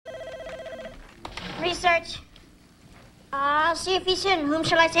Research. I'll see if he's in. Whom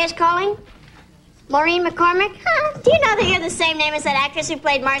shall I say is calling? Maureen McCormick? Do you know that you're the same name as that actress who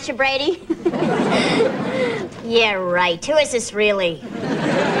played Marcia Brady? Yeah, right. Who is this really?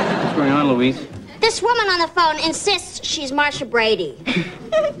 What's going on, Louise? This woman on the phone insists she's Marcia Brady.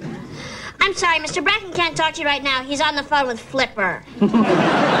 I'm sorry, Mr. Bracken can't talk to you right now. He's on the phone with Flipper.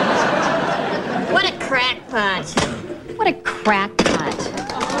 What a crackpot. What a crackpot.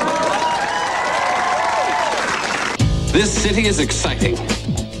 This city is exciting.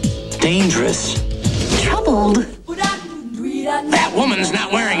 Dangerous. Troubled. That woman's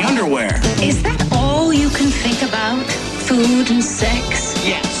not wearing underwear. Is that all you can think about? Food and sex?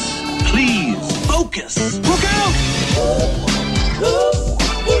 Yes. Please, focus. Look out!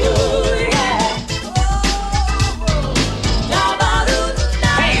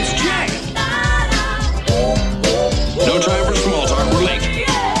 Hey, it's Jay. No time for small talk. We're late.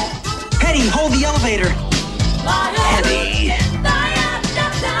 Hetty, hold the elevator. Hetty.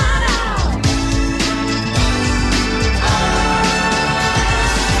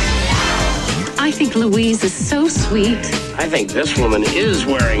 I think Louise is so sweet. I think this woman is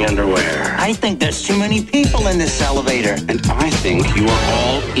wearing underwear. I think there's too many people in this elevator. And I think you are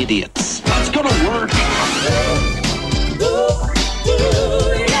all idiots. Let's go to work.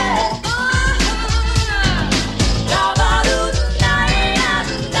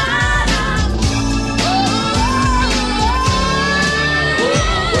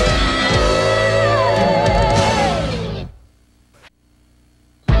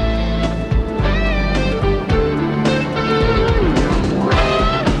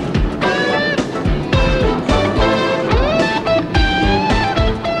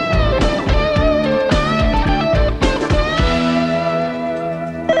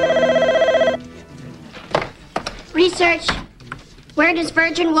 Research. Where does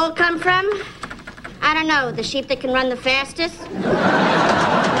virgin wool come from? I don't know. The sheep that can run the fastest?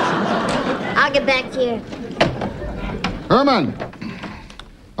 I'll get back to you. Herman,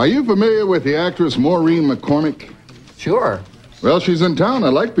 are you familiar with the actress Maureen McCormick? Sure. Well, she's in town.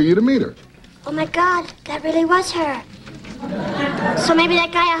 I'd like for you to meet her. Oh, my God. That really was her. So maybe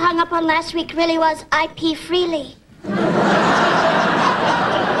that guy I hung up on last week really was I.P. Freely.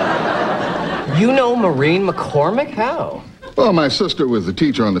 You know Maureen McCormick? How? Well, my sister was the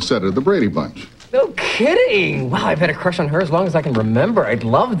teacher on the set of the Brady Bunch. No kidding. Wow, I've had a crush on her as long as I can remember. I'd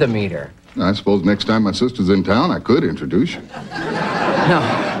love to meet her. I suppose next time my sister's in town, I could introduce you. No,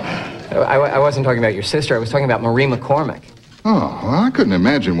 I wasn't talking about your sister. I was talking about Maureen McCormick. Oh, well, I couldn't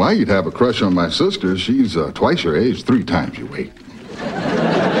imagine why you'd have a crush on my sister. She's twice your age, 3 times your weight.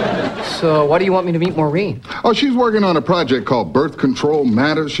 So why do you want me to meet Maureen? Oh, she's working on a project called Birth Control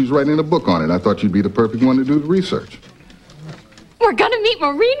Matters. She's writing a book on it. I thought you'd be the perfect one to do the research. We're gonna meet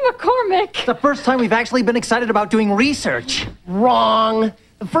Maureen McCormick. It's the first time we've actually been excited about doing research. Wrong.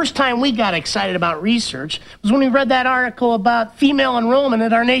 The first time we got excited about research was when we read that article about female enrollment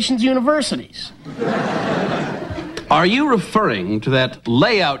at our nation's universities. Are you referring to that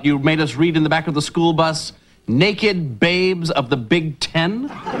layout you made us read in the back of the school bus? Naked babes of the Big Ten?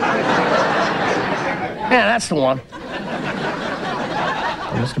 Yeah, that's the one.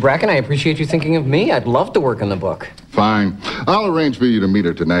 Well, Mr. Bracken, I appreciate you thinking of me. I'd love to work on the book. Fine. I'll arrange for you to meet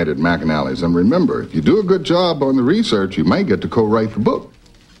her tonight at McAnally's. And remember, if you do a good job on the research, you might get to co-write the book.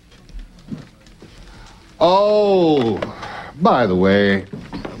 Oh, by the way,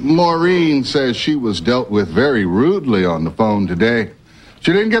 Maureen says she was dealt with very rudely on the phone today.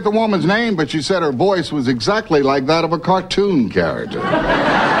 She didn't get the woman's name, but she said her voice was exactly like that of a cartoon character.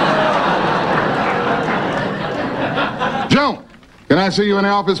 Joan, can I see you in the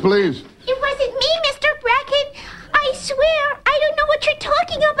office, please? It wasn't me, Mr. Bracken. I swear, I don't know what you're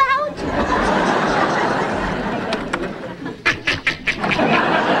talking about.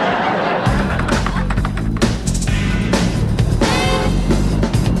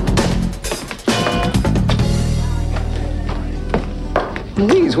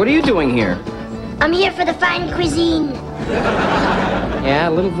 Louise, what are you doing here? I'm here for the fine cuisine. Yeah,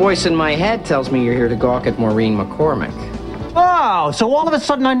 a little voice in my head tells me you're here to gawk at Maureen McCormick. Oh, so all of a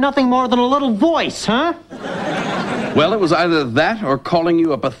sudden I'm nothing more than a little voice, huh? Well, it was either that or calling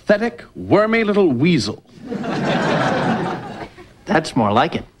you a pathetic, wormy little weasel. That's more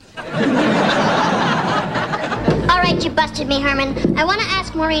like it. All right, you busted me, Herman. I want to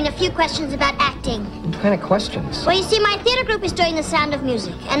ask Maureen a few questions about acting. What kind of questions? Well, you see, my theater group is doing The Sound of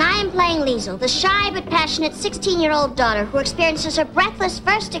Music, and I am playing Liesel, the shy but passionate 16-year-old daughter who experiences her breathless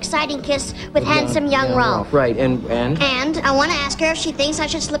first exciting kiss with handsome young Rolf. Right, and? And I want to ask her if she thinks I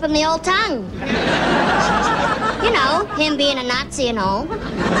should slip him the old tongue. You know, him being a Nazi and all.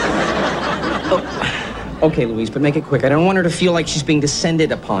 Okay, Louise, but make it quick. I don't want her to feel like she's being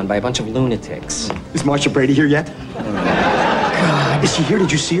descended upon by a bunch of lunatics. Is Marsha Brady here yet? God. Is she here?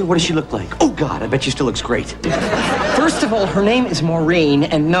 Did you see her? What does she look like? Oh, God, I bet she still looks great. First of all, her name is Maureen,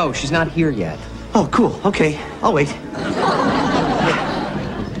 and no, she's not here yet. Oh, cool. Okay, I'll wait.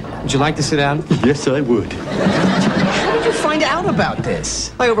 Would you like to sit down? Yes, I would. How did you find out about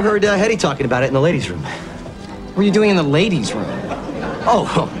this? I overheard Hetty talking about it in the ladies' room. What were you doing in the ladies' room?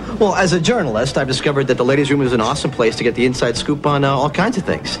 Oh, well, as a journalist, I've discovered that the ladies' room is an awesome place to get the inside scoop on all kinds of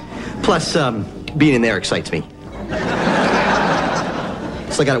things. Plus, being in there excites me.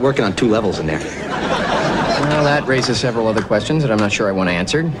 So I got it working on 2 levels in there. Well, that raises several other questions that I'm not sure I want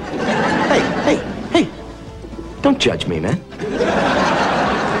answered. Hey. Don't judge me, man.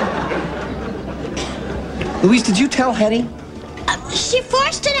 Louise, did you tell Hetty? She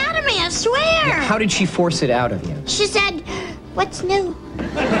forced it out of me, I swear. How did she force it out of you? She said, "What's new?"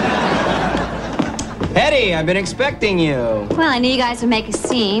 Hetty, I've been expecting you. Well, I knew you guys would make a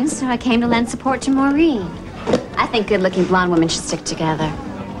scene, so I came to lend support to Maureen. I think good-looking blonde women should stick together.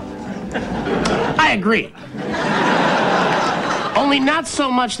 I agree. Only not so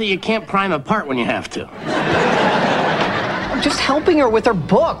much that you can't prime apart when you have to. I'm just helping her with her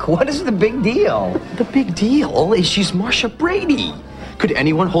book. What is the big deal? The big deal is she's Marsha Brady. Could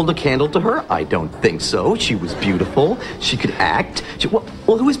anyone hold a candle to her? I don't think so. She was beautiful. She could act. Well,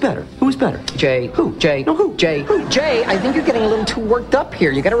 who is better? Who is better? Jay. Who? Jay. No, who? Jay. Who? Jay, I think you're getting a little too worked up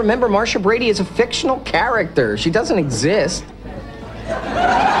here. You got to remember, Marsha Brady is a fictional character. She doesn't exist.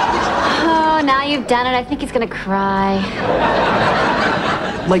 Oh, now you've done it. I think he's gonna cry.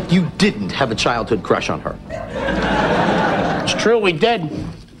 Like you didn't have a childhood crush on her. It's true, we did.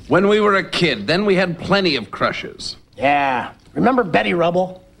 When we were a kid, then we had plenty of crushes. Yeah. Remember Betty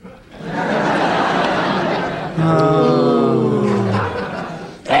Rubble?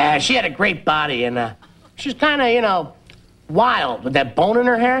 Yeah, she had a great body, and she's kind of, wild with that bone in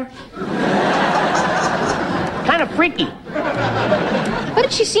her hair. Kind of freaky. What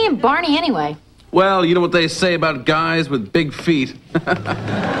did she see in Barney anyway? Well, you know what they say about guys with big feet.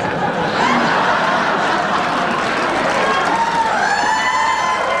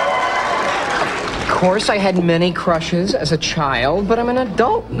 Of course, I had many crushes as a child, but I'm an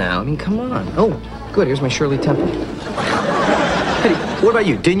adult now. I mean, come on. Oh, good. Here's my Shirley Temple. Hetty, what about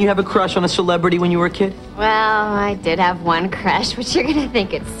you? Didn't you have a crush on a celebrity when you were a kid? Well, I did have one crush, but you're gonna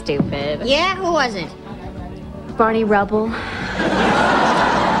think it's stupid. Yeah, who was it? Barney Rubble.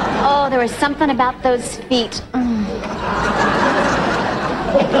 Oh, there was something about those feet.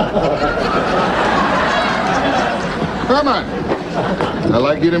 Herman, I'd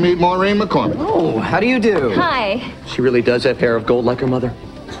like you to meet Maureen McCormick. Oh, how do you do? Hi. She really does have hair of gold like her mother.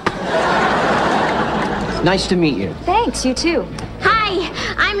 Nice to meet you. Thanks, you too. Hi,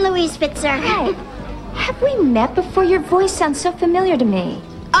 I'm Louise Spitzer. Hi. Have we met before? Your voice sounds so familiar to me.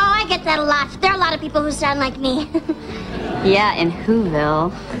 Oh, I get that a lot. There are a lot of people who sound like me. Yeah, in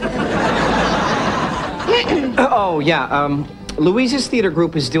Whoville. Louise's theater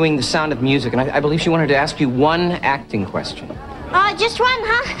group is doing The Sound of Music, and I believe she wanted to ask you one acting question. Just one,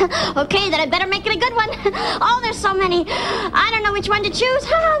 huh? Okay, then I better make it a good one. Oh, there's so many. I don't know which one to choose.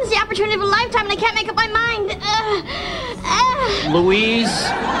 This is the opportunity of a lifetime, and I can't make up my mind. Louise?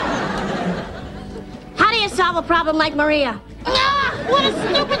 How do you solve a problem like Maria? What a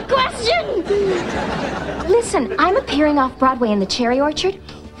stupid question! Listen, I'm appearing off Broadway in the Cherry Orchard.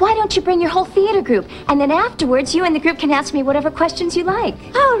 Why don't you bring your whole theater group? And then afterwards, you and the group can ask me whatever questions you like.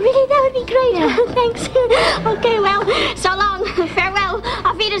 Oh, really? That would be great. Yeah. Thanks. Okay, well, so long. Farewell.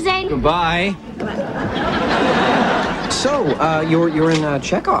 Auf Wiedersehen. Goodbye. So, you're in a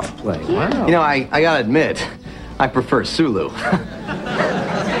Chekhov play. Yeah. Wow. You know, I gotta admit, I prefer Sulu.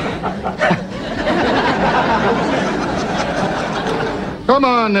 Come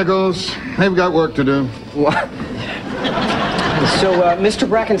on, Nichols. They've got work to do. So, Mr.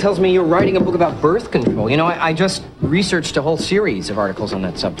 Bracken tells me you're writing a book about birth control. You know, I just researched a whole series of articles on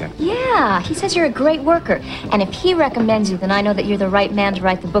that subject. Yeah, he says you're a great worker. And if he recommends you, then I know that you're the right man to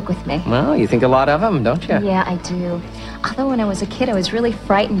write the book with me. Well, you think a lot of him, don't you? Yeah, I do. Although when I was a kid, I was really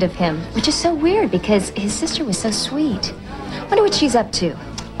frightened of him, which is so weird because his sister was so sweet. Wonder what she's up to.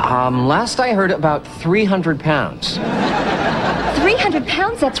 Last I heard, about 300 pounds. 300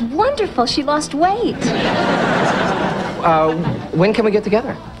 pounds? That's wonderful. She lost weight. When can we get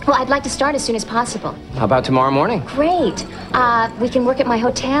together? Well, I'd like to start as soon as possible. How about tomorrow morning? Great. We can work at my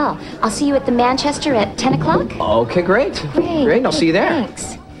hotel. I'll see you at the Manchester at 10 o'clock. Okay, great. Great. I'll see you there.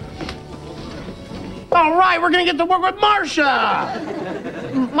 Thanks. All right, we're going to get to work with Marsha.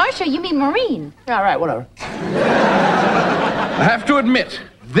 Marsha, you mean Maureen? All right, whatever. I have to admit,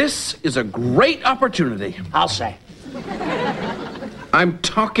 This is a great opportunity. I'll say. I'm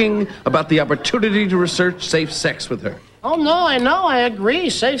talking about the opportunity to research safe sex with her. Oh, no, I agree.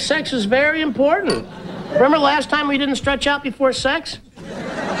 Safe sex is very important. Remember last time we didn't stretch out before sex?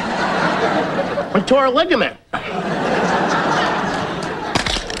 I tore a ligament.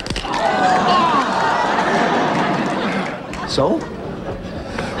 So?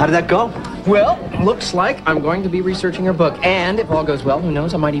 How did that go? Well, looks like I'm going to be researching her book. And if all goes well, who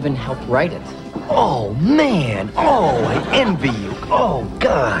knows, I might even help write it. Oh, man. Oh, I envy you. Oh,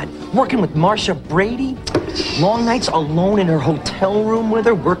 God. Working with Marsha Brady? Long nights alone in her hotel room with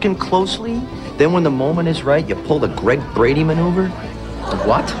her, working closely. Then when the moment is right, you pull the Greg Brady maneuver. The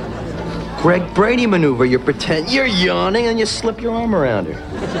what? Greg Brady maneuver. You pretend you're yawning and you slip your arm around her.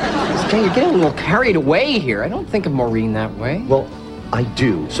 Jay, you're getting a little carried away here. I don't think of Maureen that way. Well, I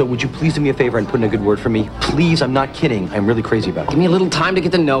do. So would you please do me a favor and put in a good word for me? Please, I'm not kidding. I'm really crazy about it. Give me a little time to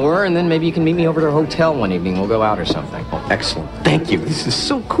get to know her, and then maybe you can meet me over to her hotel one evening. We'll go out or something. Oh, excellent. Thank you. This is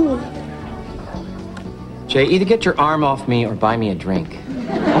so cool. Jay, either get your arm off me or buy me a drink.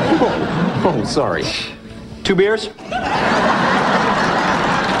 Oh, sorry. 2 beers?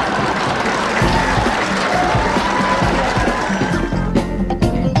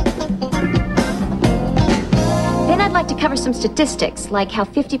 I'd like to cover some statistics, like how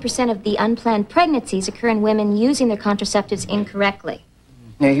 50% of the unplanned pregnancies occur in women using their contraceptives incorrectly.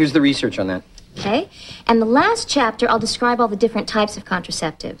 Now, here's the research on that. Okay? And the last chapter, I'll describe all the different types of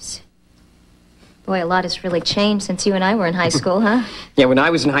contraceptives. Boy, a lot has really changed since you and I were in high school, huh? Yeah, when I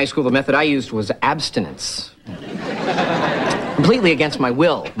was in high school, the method I used was abstinence. Completely against my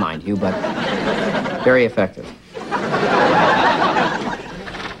will, mind you, but very effective.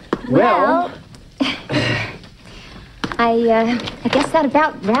 Well... I guess that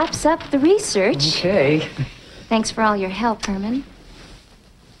about wraps up the research. Okay. Thanks for all your help, Herman.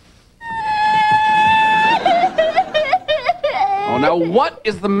 Oh, now what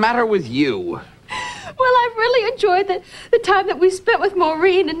is the matter with you? Well, I've really enjoyed the time that we spent with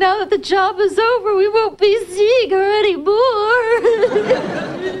Maureen, and now that the job is over, we won't be seeing her anymore.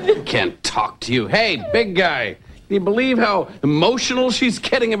 Can't talk to you. Hey, big guy. Can you believe how emotional she's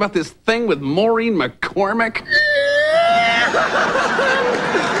getting about this thing with Maureen McCormick?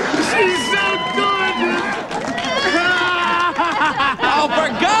 She's so good! Oh, for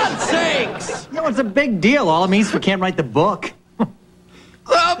God's sakes! You know, it's a big deal. All it means we can't write the book. The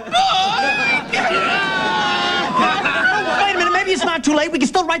book! Wait a minute, maybe it's not too late. We can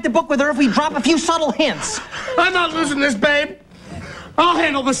still write the book with her if we drop a few subtle hints. I'm not losing this, babe. I'll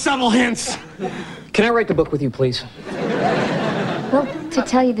handle the subtle hints. Can I write the book with you, please? Well, to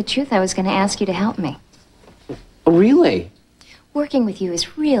tell you the truth, I was going to ask you to help me. Oh, really? Working with you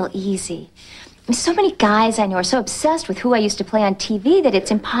is real easy. So many guys I know are so obsessed with who I used to play on TV that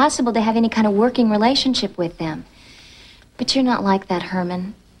it's impossible to have any kind of working relationship with them. But you're not like that,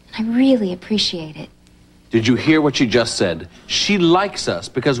 Herman. I really appreciate it. Did you hear what she just said? She likes us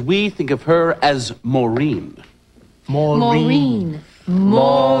because we think of her as Maureen. Maureen.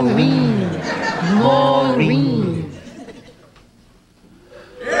 Maureen. Maureen.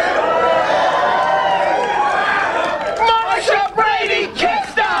 Marsha Brady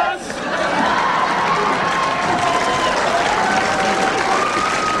kissed us!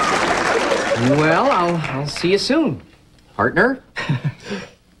 Well, I'll see you soon, partner.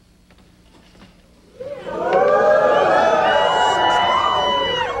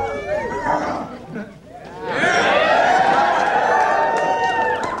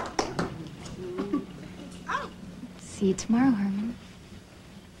 See you tomorrow, Herman.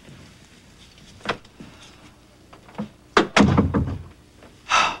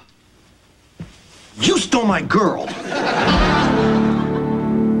 You stole my girl!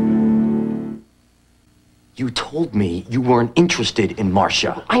 You told me you weren't interested in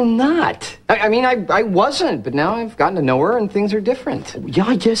Marsha. I'm not. I wasn't, but now I've gotten to know her and things are different. Yeah,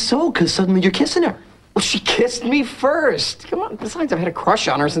 I guess so, because suddenly you're kissing her. Well, she kissed me first. Come on. Besides, I've had a crush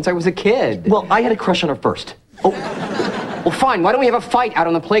on her since I was a kid. Well, I had a crush on her first. Oh, well, fine. Why don't we have a fight out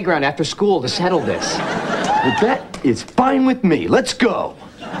on the playground after school to settle this? Well, that is fine with me. Let's go.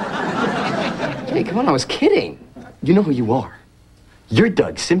 Hey, come on. I was kidding. You know who you are. You're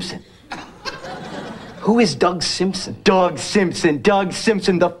Doug Simpson. Who is Doug Simpson? Doug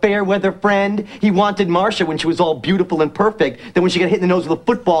Simpson, the fair weather friend. He wanted Marsha when she was all beautiful and perfect. Then when she got hit in the nose with a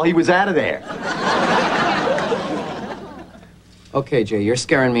football, he was out of there. Okay, Jay, you're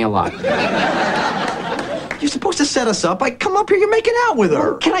scaring me a lot. You're supposed to set us up. I come up here, you're making out with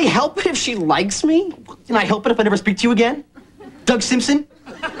her. Well, can I help it if she likes me? Can I help it if I never speak to you again? Doug Simpson?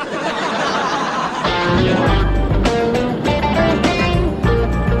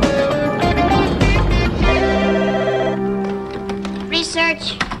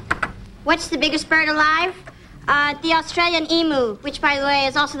 What's the biggest bird alive? The Australian emu, which, by the way,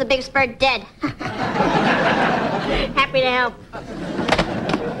 is also the biggest bird dead. Happy to help.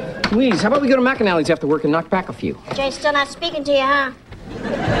 Louise, how about we go to McAnally's after work and knock back a few? Jay's still not speaking to you, huh?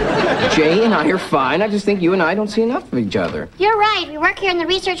 Jay and I are fine. I just think you and I don't see enough of each other. You're right. We work here in the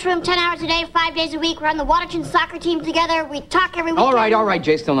research room 10 hours a day, 5 days a week. We're on the Waterton soccer team together. We talk every weekend. All right.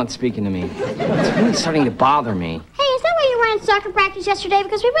 Jay's still not speaking to me. It's really starting to bother me. Hey, is that why you weren't in soccer practice yesterday?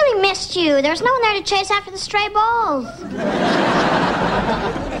 Because we really missed you. There was no one there to chase after the stray balls.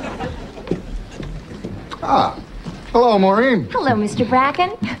 Hello, Maureen. Hello, Mr.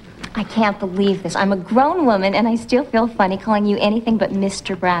 Bracken. I can't believe this. I'm a grown woman, and I still feel funny calling you anything but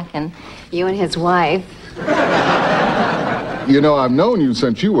Mr. Bracken. You and his wife. You know, I've known you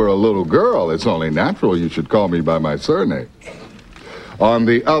since you were a little girl. It's only natural you should call me by my surname. On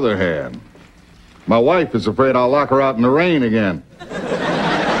the other hand, my wife is afraid I'll lock her out in the rain again.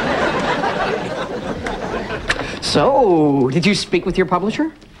 So, did you speak with your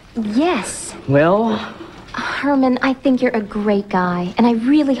publisher? Yes. Well... Herman, I think you're a great guy, and I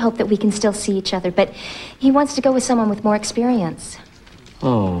really hope that we can still see each other, but he wants to go with someone with more experience.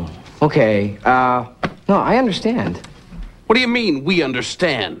 Oh, okay. No, I understand. What do you mean, we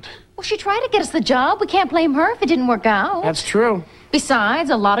understand? Well, she tried to get us the job. We can't blame her if it didn't work out. That's true. Besides,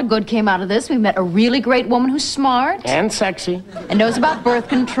 a lot of good came out of this. We met a really great woman who's smart. And sexy. And knows about birth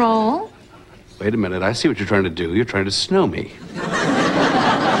control. Wait a minute, I see what you're trying to do. You're trying to snow me.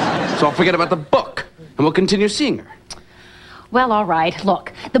 So I'll forget about the book, and we'll continue seeing her. Well, all right.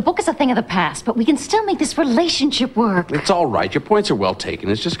 Look, the book is a thing of the past, but we can still make this relationship work. It's all right. Your points are well taken.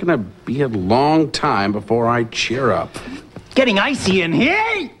 It's just going to be a long time before I cheer up. Getting icy in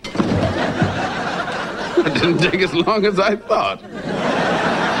here. It didn't take as long as I thought.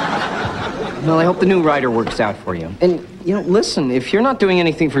 Well, I hope the new writer works out for you. And, you know, listen, if you're not doing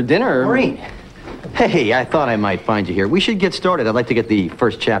anything for dinner... Maureen. Hey, I thought I might find you here. We should get started. I'd like to get the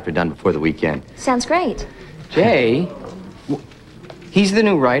first chapter done before the weekend. Sounds great. Jay? He's the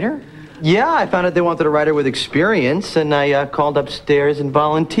new writer? Yeah, I found out they wanted a writer with experience, and I called upstairs and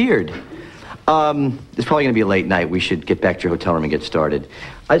volunteered. It's probably going to be a late night. We should get back to your hotel room and get started.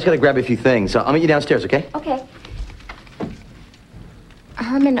 I just got to grab a few things. I'll meet you downstairs, okay? Okay.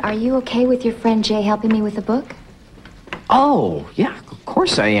 Herman, are you okay with your friend Jay helping me with the book? Oh, yeah, of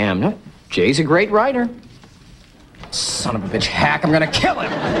course I am. No, Jay's a great writer. Son of a bitch hack, I'm gonna kill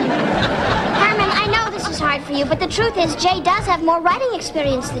him! Herman, I know this is hard for you, but the truth is Jay does have more writing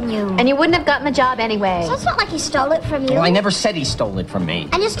experience than you. And you wouldn't have gotten the job anyway. So it's not like he stole it from you. Well, I never said he stole it from me.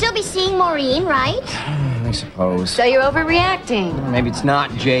 And you'll still be seeing Maureen, right? I suppose. So you're overreacting. Maybe it's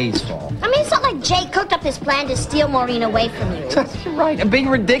not Jay's fault. I mean, it's not like Jay cooked up this plan to steal Maureen away from you. You're right, I'm being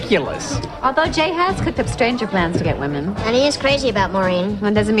ridiculous. Although Jay has cooked up stranger plans to get women. And he is crazy about Maureen.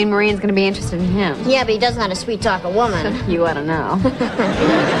 That doesn't mean Maureen's going to be interested in him. Yeah, but he doesn't know how to sweet-talk a woman. You ought to know.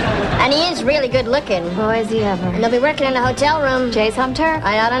 And he is really good looking. Boy, is he ever. And they'll be working in a hotel room. Jay's humped her?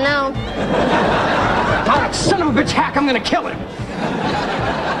 I ought to know. Oh, son of a bitch hack, I'm gonna kill him!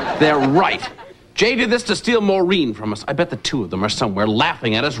 They're right. Jay did this to steal Maureen from us. I bet the two of them are somewhere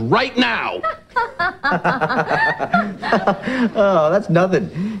laughing at us right now. Oh, that's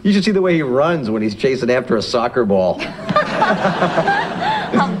nothing. You should see the way he runs when he's chasing after a soccer ball.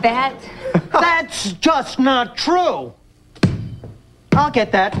 I'll bet. That's just not true. I'll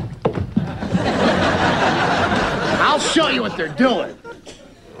get that. I'll show you what they're doing.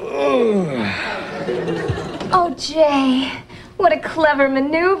 Oh, Jay, what a clever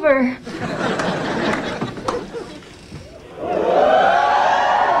maneuver.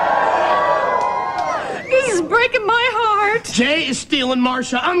 This is breaking my heart. Jay is stealing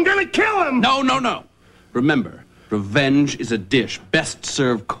Marcia. I'm gonna kill him. No, no, no. Remember, revenge is a dish best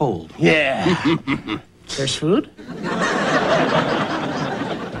served cold. Yeah. There's food?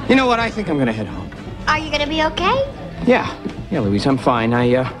 You know what, I think I'm gonna head home. Are you going to be okay? Yeah, Louise, I'm fine.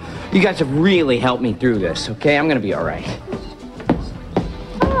 You guys have really helped me through this, okay? I'm gonna be all right.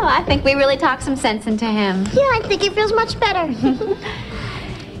 Oh, I think we really talked some sense into him. Yeah, I think he feels much better.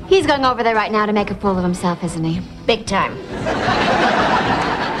 He's going over there right now to make a fool of himself, isn't he? Big time.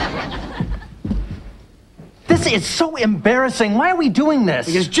 This is so embarrassing. Why are we doing this?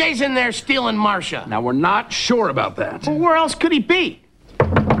 Because Jay's in there stealing Marcia. Now, we're not sure about that. Well, where else could he be?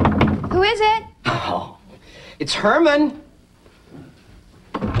 Who is it? Oh, it's Herman.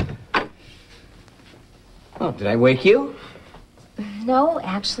 Oh, did I wake you? No,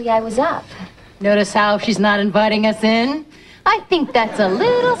 actually, I was up. Notice how she's not inviting us in? I think that's a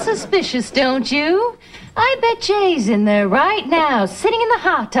little suspicious, don't you? I bet Jay's in there right now, sitting in the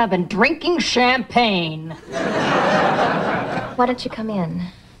hot tub and drinking champagne. Why don't you come in?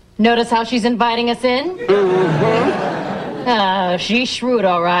 Notice how she's inviting us in? Mm-hmm. She's shrewd,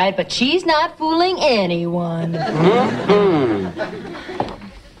 all right, but she's not fooling anyone.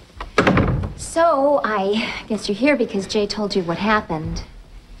 So, I guess you're here because Jay told you what happened.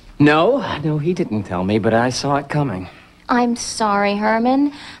 No, he didn't tell me, but I saw it coming. I'm sorry,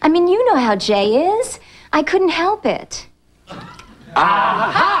 Herman. I mean, you know how Jay is. I couldn't help it.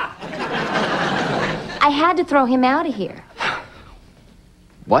 Aha! I had to throw him out of here.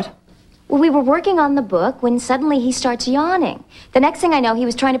 What? Well, we were working on the book when suddenly he starts yawning. The next thing I know, he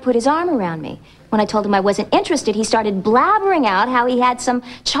was trying to put his arm around me. When I told him I wasn't interested, he started blabbering out how he had some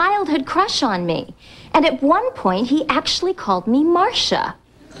childhood crush on me. And at one point, he actually called me Marcia.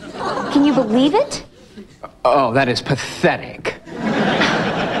 Can you believe it? Oh, that is pathetic.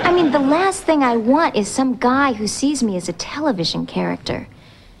 I mean, the last thing I want is some guy who sees me as a television character.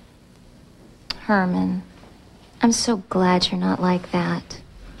 Herman, I'm so glad you're not like that.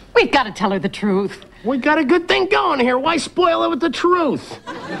 We've got to tell her the truth. We got a good thing going here. Why spoil it with the truth?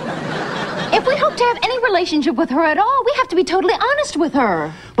 If we hope to have any relationship with her at all, we have to be totally honest with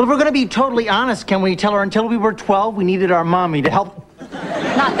her. Well, if we're going to be totally honest, can we tell her until we were 12 we needed our mommy to help?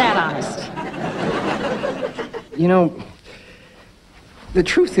 Not that honest. You know, the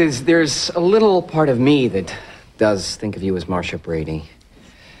truth is there's a little part of me that does think of you as Marcia Brady.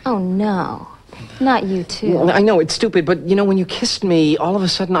 Oh, no. Not you, too. Well, I know, it's stupid, but, you know, when you kissed me, all of a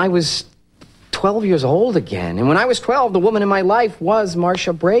sudden I was 12 years old again. And when I was 12, the woman in my life was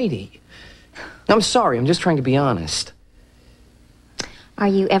Marcia Brady. I'm sorry, I'm just trying to be honest. Are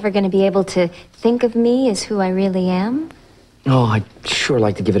you ever going to be able to think of me as who I really am? Oh, I'd sure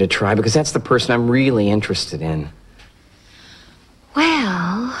like to give it a try, because that's the person I'm really interested in.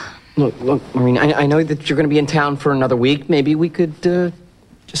 Well... Look, Maureen, I know that you're going to be in town for another week. Maybe we could,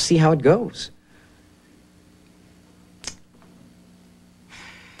 just see how it goes.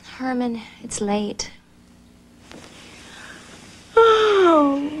 Herman, it's late.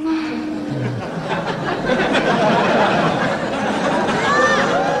 Oh.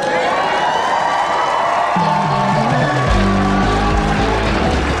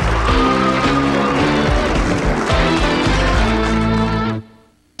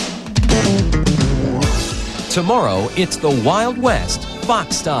 Tomorrow, it's the Wild West,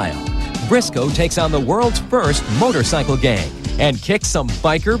 Fox style. Briscoe takes on the world's first motorcycle gang and kicks some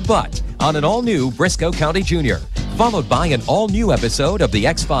biker butt on an all-new Briscoe County Jr., followed by an all-new episode of The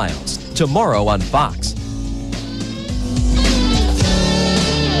X-Files, tomorrow on Fox.